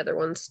lot of the other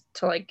ones,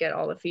 to like get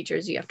all the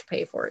features, you have to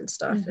pay for it and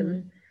stuff,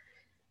 and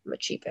I'm a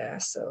cheap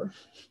ass, so.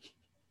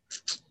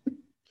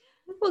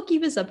 We'll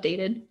keep us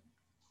updated.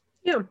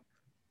 Yeah.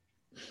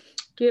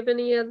 Do you have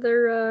any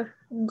other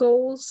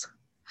goals?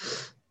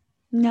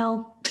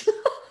 No.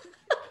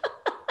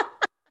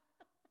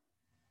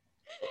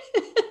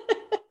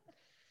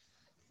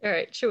 All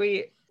right, should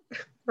we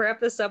wrap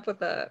this up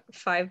with a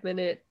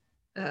 5-minute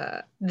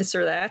this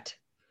or that?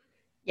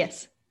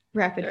 Yes.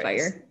 Rapid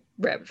fire.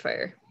 Rapid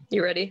fire.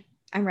 You ready?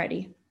 I'm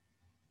ready.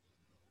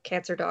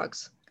 Cats or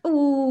dogs?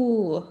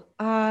 Ooh.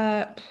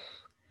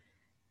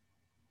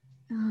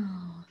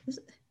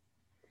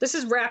 This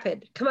is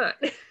rapid. Come on.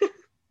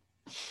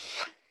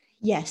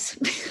 Yes.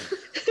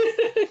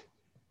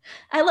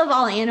 I love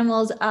all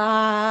animals.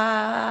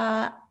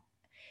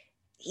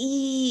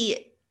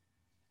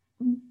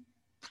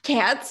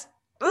 Cats.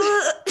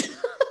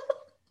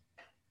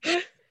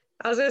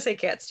 I was gonna say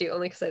cats too,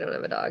 only because I don't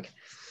have a dog.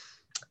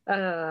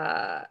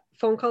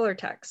 Phone call or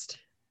text?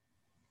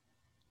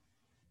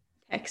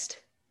 Text.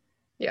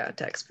 Yeah,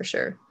 text for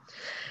sure.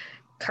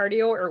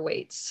 Cardio or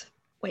weights?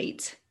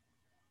 Weights.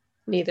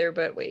 Neither,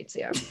 but weights,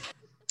 yeah.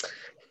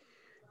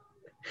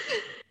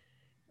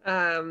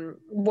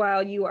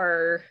 While you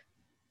are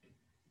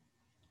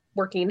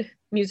working,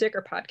 music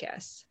or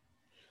podcasts?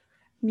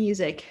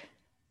 Music.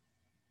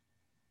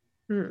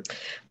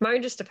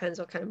 Mine just depends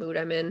what kind of mood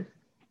I'm in.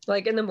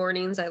 Like in the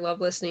mornings, I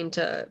love listening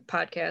to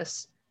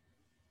podcasts,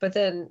 but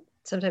then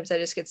sometimes I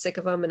just get sick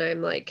of them and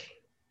I'm like,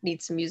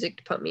 need some music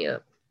to pump me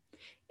up.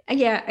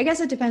 Yeah, I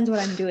guess it depends what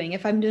I'm doing.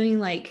 If I'm doing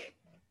like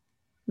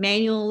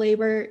manual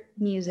labor,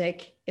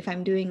 music. If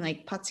I'm doing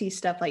like putsy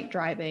stuff like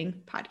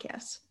driving,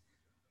 podcasts.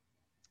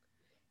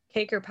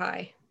 Cake or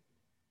pie?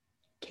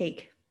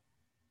 Cake.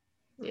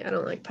 Yeah, I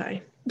don't like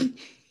pie.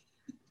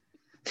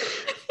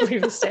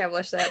 We've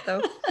established that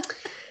though.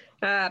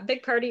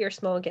 Big party or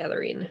small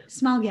gathering?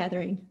 Small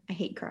gathering. I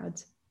hate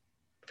crowds.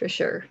 For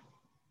sure.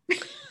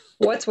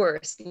 What's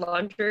worse,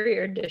 laundry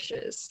or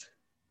dishes?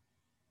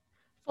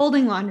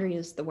 Folding laundry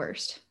is the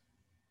worst.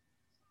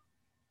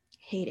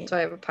 Hate it. So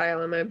I have a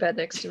pile on my bed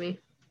next to me.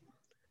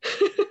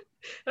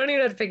 I don't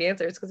even have to pick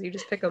answers because you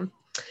just pick them.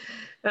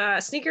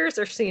 Sneakers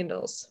or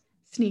sandals?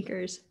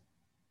 Sneakers.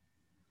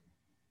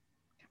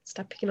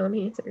 Stop picking all my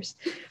answers.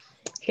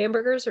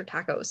 Hamburgers or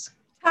tacos?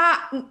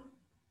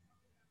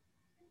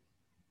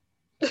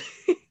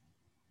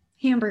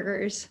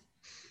 Hamburgers.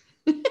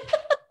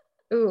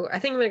 Ooh, I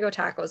think I'm gonna go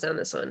tacos on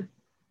this one.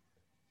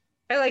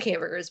 I like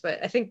hamburgers,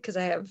 but I think because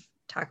I have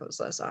tacos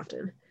less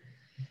often.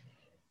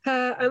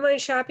 Online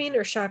shopping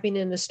or shopping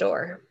in the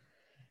store?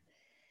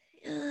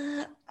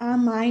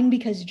 Online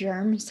because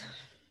germs.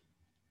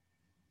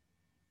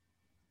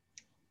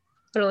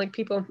 I don't like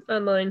people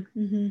online.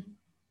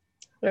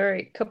 All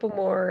right, couple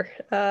more.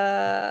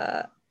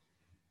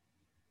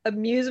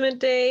 Amusement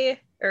day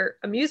or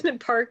amusement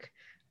park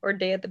or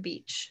day at the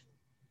beach?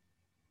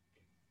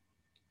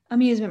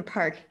 Amusement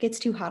park. Gets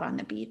too hot on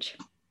the beach.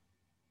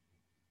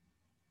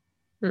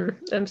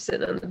 I'm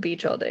sitting on the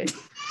beach all day.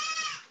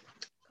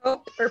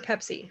 Coke or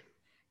Pepsi?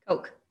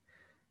 Coke.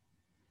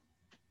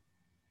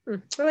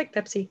 I like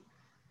Pepsi.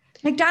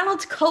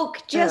 McDonald's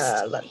Coke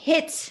just Uh,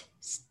 hits.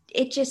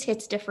 It just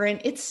hits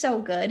different. It's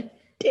so good.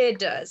 It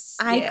does.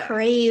 I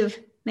crave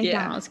Yeah.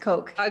 McDonald's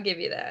Coke. I'll give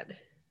you that.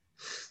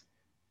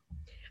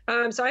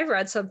 So I've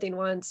read something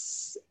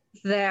once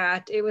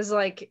that it was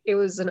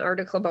an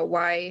article about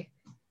why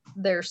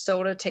their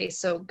soda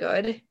tastes so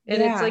good. And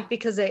it's Yeah. like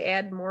because they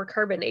add more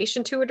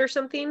carbonation to it or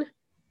something.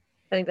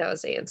 I think that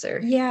was the answer.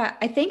 Yeah,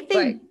 I think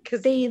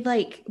they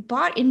like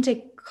bought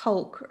into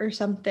Coke or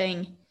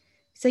something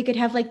so they could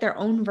have like their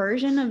own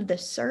version of the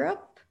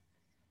syrup.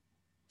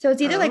 So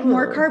it's either like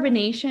more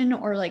carbonation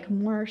or like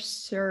more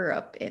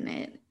syrup in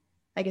it.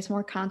 I guess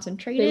more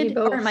concentrated,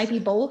 or it might be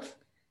both.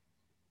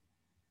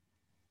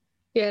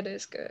 Yeah, it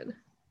is good.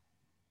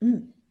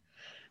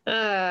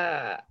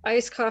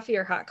 Iced coffee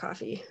or hot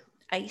coffee?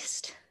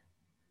 Iced.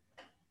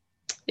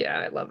 Yeah,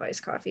 I love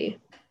iced coffee.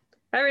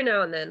 Every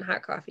now and then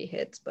hot coffee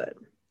hits, but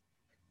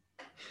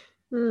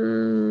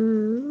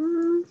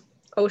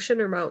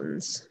ocean or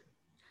mountains?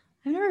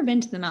 I've never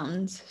been to the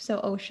mountains, so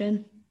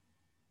ocean.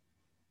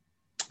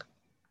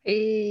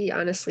 I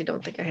honestly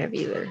don't think I have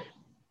either.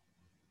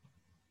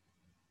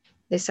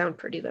 They sound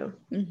pretty though.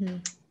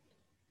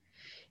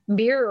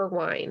 Beer or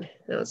wine?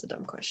 That was a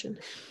dumb question.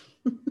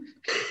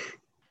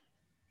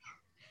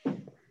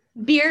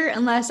 Beer,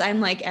 unless I'm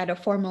like at a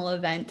formal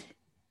event.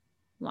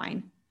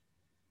 Wine.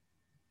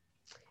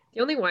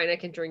 The only wine I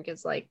can drink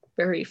is like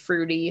very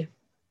fruity.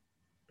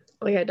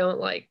 Like I don't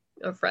like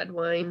a red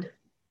wine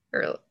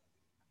and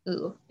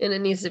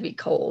it needs to be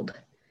cold.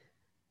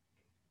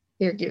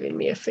 You're giving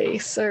me a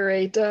face. All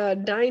right.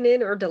 Dine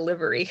in or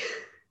delivery?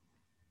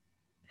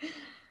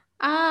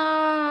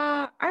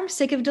 I'm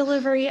sick of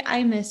delivery.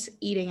 I miss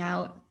eating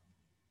out.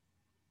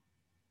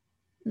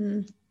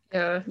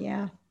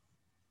 Yeah.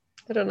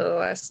 I don't know the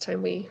last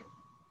time we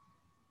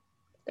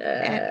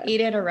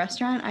ate at a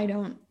restaurant. I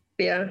don't.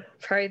 Yeah,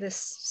 probably this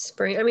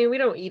spring. I mean, we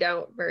don't eat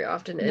out very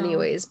often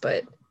anyways,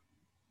 but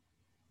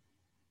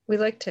we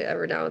like to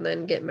every now and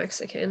then get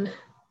Mexican.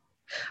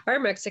 Our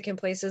Mexican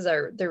places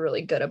they're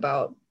really good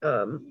about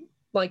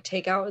like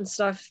takeout and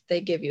stuff.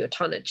 They give you a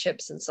ton of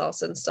chips and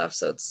salsa and stuff,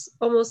 so it's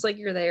almost like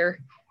you're there.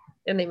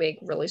 And they make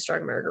really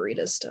strong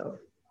margaritas still.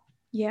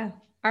 Yeah.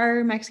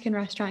 Our Mexican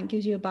restaurant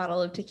gives you a bottle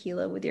of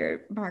tequila with your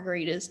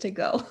margaritas to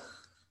go.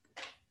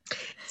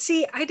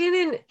 See,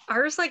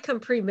 ours like come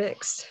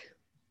pre-mixed,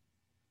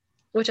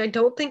 which I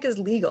don't think is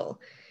legal.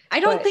 I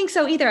don't think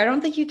so either. I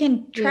don't think you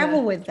can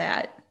travel with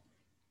that.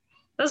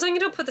 As long as you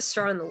don't put the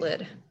straw in the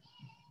lid.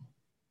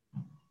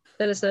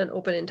 Then it's not an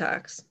open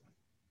intox.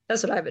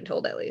 That's what I've been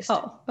told at least.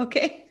 Oh,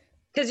 okay.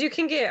 Because you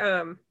can get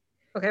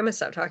okay, I'm gonna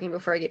stop talking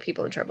before I get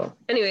people in trouble.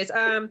 Anyways,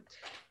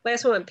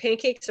 last one,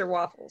 pancakes or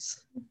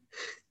waffles?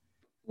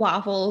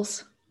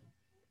 Waffles.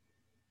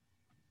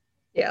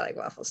 Yeah, I like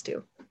waffles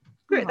too.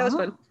 Great, that was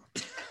fun.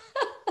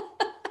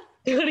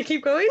 You want to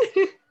keep going?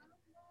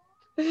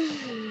 Do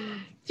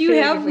you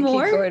have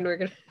more? Keep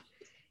going,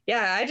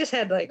 Yeah, I just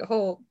had like a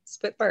whole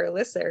spitfire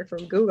list there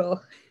from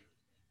Google.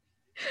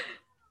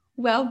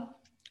 Well,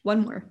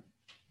 one more.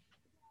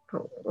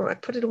 Oh, I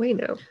put it away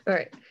now. All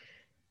right.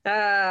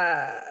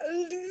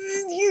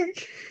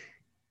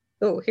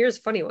 Oh, here's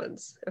funny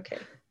ones. Okay.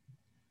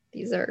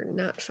 These are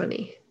not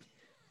funny.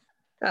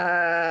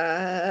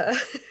 Mashed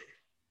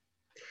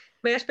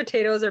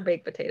potatoes or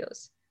baked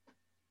potatoes?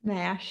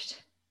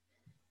 Mashed.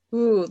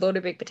 Ooh,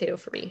 loaded baked potato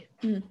for me.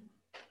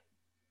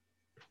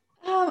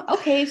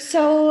 Okay,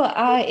 so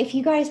if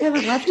you guys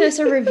haven't left us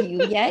a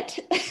review yet,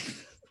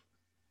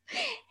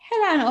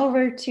 head on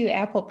over to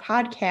Apple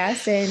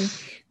Podcasts and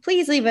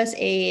please leave us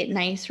a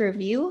nice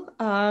review.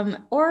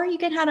 Or you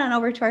can head on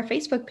over to our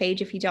Facebook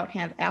page if you don't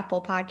have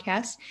Apple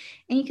Podcasts,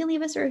 and you can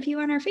leave us a review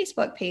on our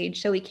Facebook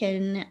page so we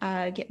can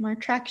get more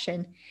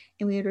traction,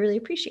 and we would really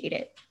appreciate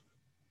it.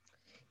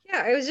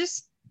 Yeah, I was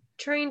just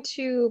trying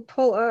to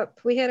pull up.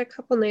 We had a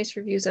couple nice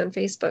reviews on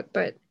Facebook,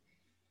 but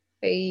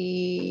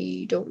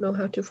I don't know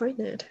how to find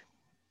that.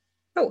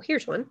 Oh,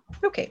 here's one.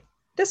 Okay,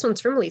 this one's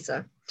from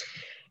Lisa.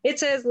 It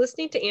says,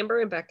 listening to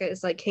Amber and Becca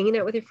is like hanging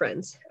out with your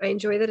friends. I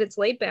enjoy that it's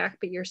laid back,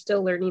 but you're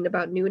still learning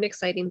about new and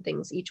exciting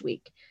things each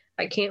week.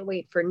 I can't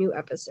wait for new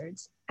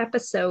episodes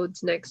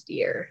next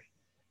year.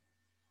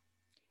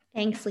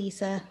 Thanks,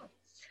 Lisa.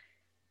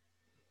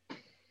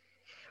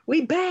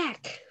 We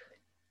back.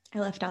 I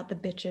left out the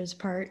bitches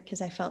part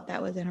because I felt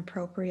that was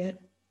inappropriate.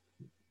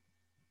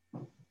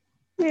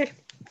 Yeah.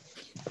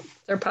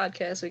 It's our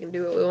podcast. We can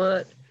do what we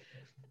want.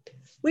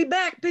 We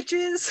back,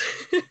 bitches.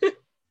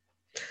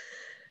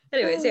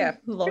 Anyways, yeah. If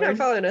you're not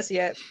following us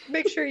yet,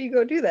 make sure you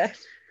go do that.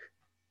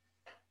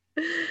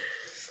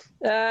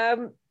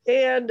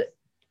 And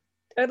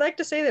I'd like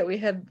to say that we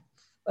had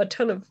a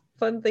ton of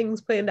fun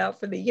things planned out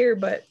for the year,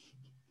 but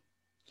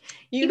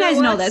you guys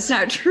know that's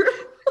not true.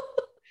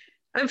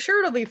 I'm sure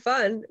it'll be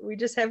fun. We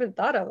just haven't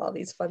thought of all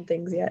these fun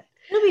things yet.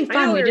 It'll be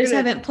fun. We just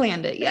haven't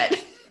planned it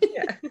yet.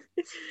 Yeah.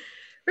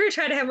 We're going to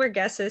try to have more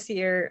guests this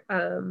year.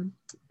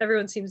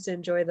 Everyone seems to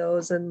enjoy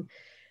those. And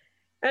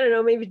I don't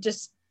know, maybe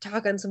just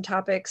talk on some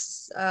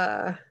topics,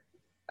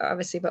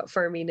 obviously about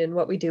farming and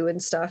what we do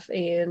and stuff,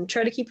 and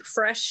try to keep it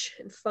fresh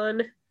and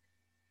fun.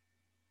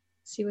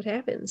 see what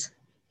happens.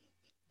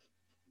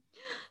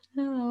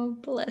 Oh,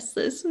 bless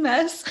this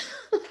mess.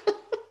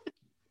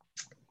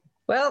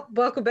 Well,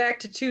 welcome back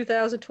to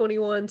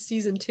 2021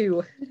 season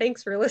 2.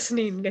 Thanks for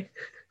listening.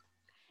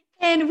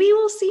 And we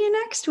will see you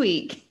next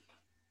week.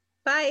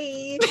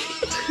 Bye.